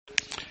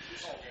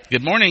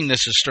Good morning,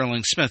 this is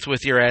Sterling Smith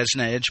with your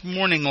Asna Edge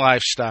Morning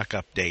Livestock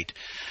Update.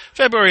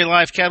 February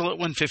live cattle at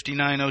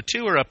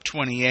 159.02 are up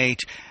 28.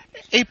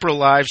 April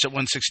lives at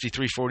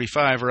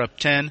 163.45 are up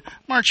 10.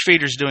 March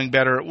feeders doing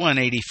better at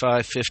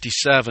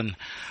 185.57.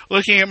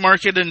 Looking at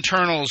market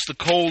internals, the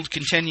cold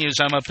continues.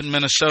 I'm up in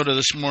Minnesota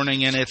this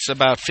morning and it's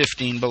about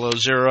 15 below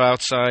zero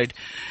outside.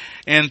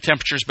 And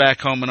temperatures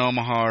back home in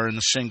Omaha are in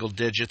the single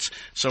digits.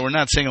 So we're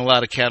not seeing a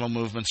lot of cattle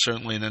movement,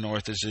 certainly in the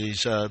north, as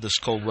this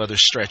cold weather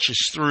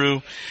stretches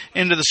through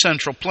into the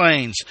central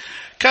plains.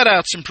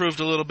 Cutouts improved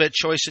a little bit.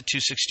 Choice at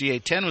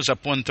 268.10 was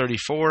up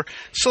 134.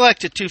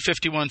 Select at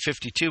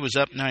 251.52 was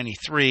up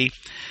 93.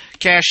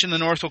 Cash in the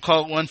north will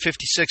call it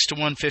 156 to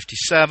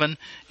 157.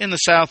 In the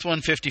south,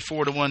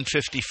 154 to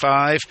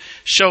 155.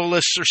 Show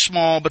lists are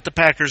small, but the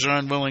packers are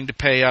unwilling to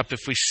pay up.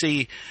 If we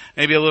see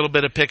maybe a little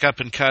bit of pickup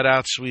in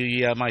cutouts,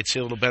 we might see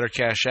a little better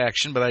cash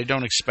action, but I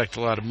don't expect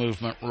a lot of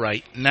movement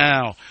right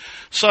now.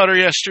 Slaughter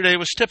yesterday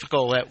was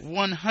typical at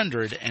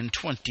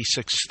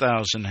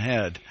 126,000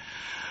 head.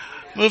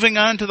 Moving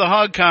on to the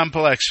hog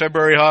complex,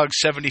 February hogs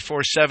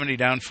 74.70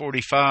 down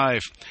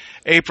 45.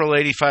 April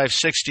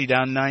 85.60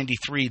 down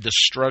 93. The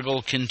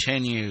struggle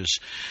continues.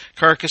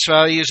 Carcass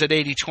values at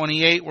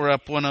 80.28 were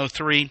up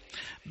 103.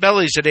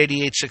 Bellies at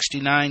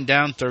 88.69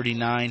 down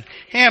 39.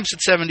 Hams at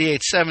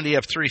 78.70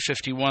 up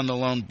 351, the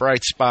lone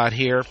bright spot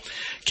here.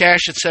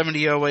 Cash at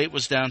 70.08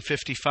 was down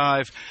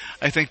 55.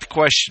 I think the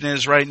question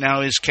is right now,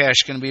 is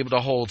cash going to be able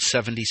to hold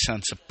 70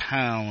 cents a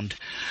pound?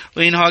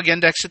 Lean hog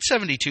index at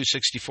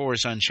 72.64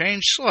 is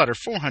unchanged. Slaughter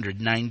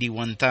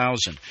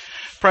 491,000.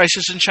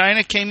 Prices in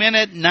China came in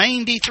at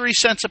 93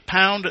 cents a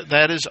pound.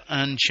 That is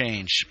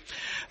unchanged.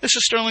 This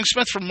is Sterling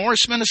Smith from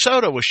Morris,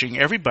 Minnesota, wishing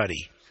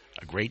everybody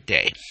a great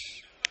day.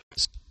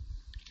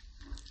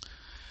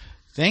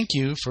 Thank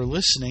you for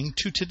listening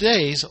to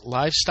today's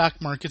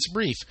Livestock Markets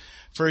Brief.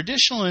 For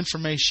additional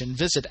information,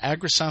 visit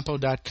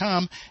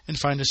agrisampo.com and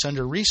find us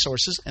under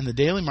Resources in the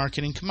Daily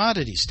Marketing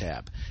Commodities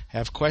tab.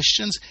 Have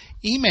questions?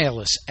 Email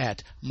us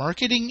at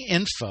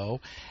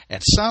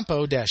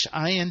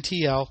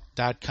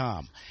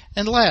marketinginfo@sampo-intl.com.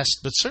 And last,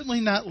 but certainly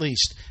not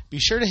least, be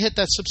sure to hit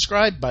that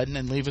subscribe button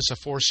and leave us a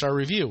 4-star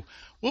review.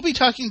 We'll be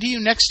talking to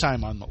you next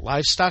time on the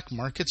Livestock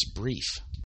Markets Brief.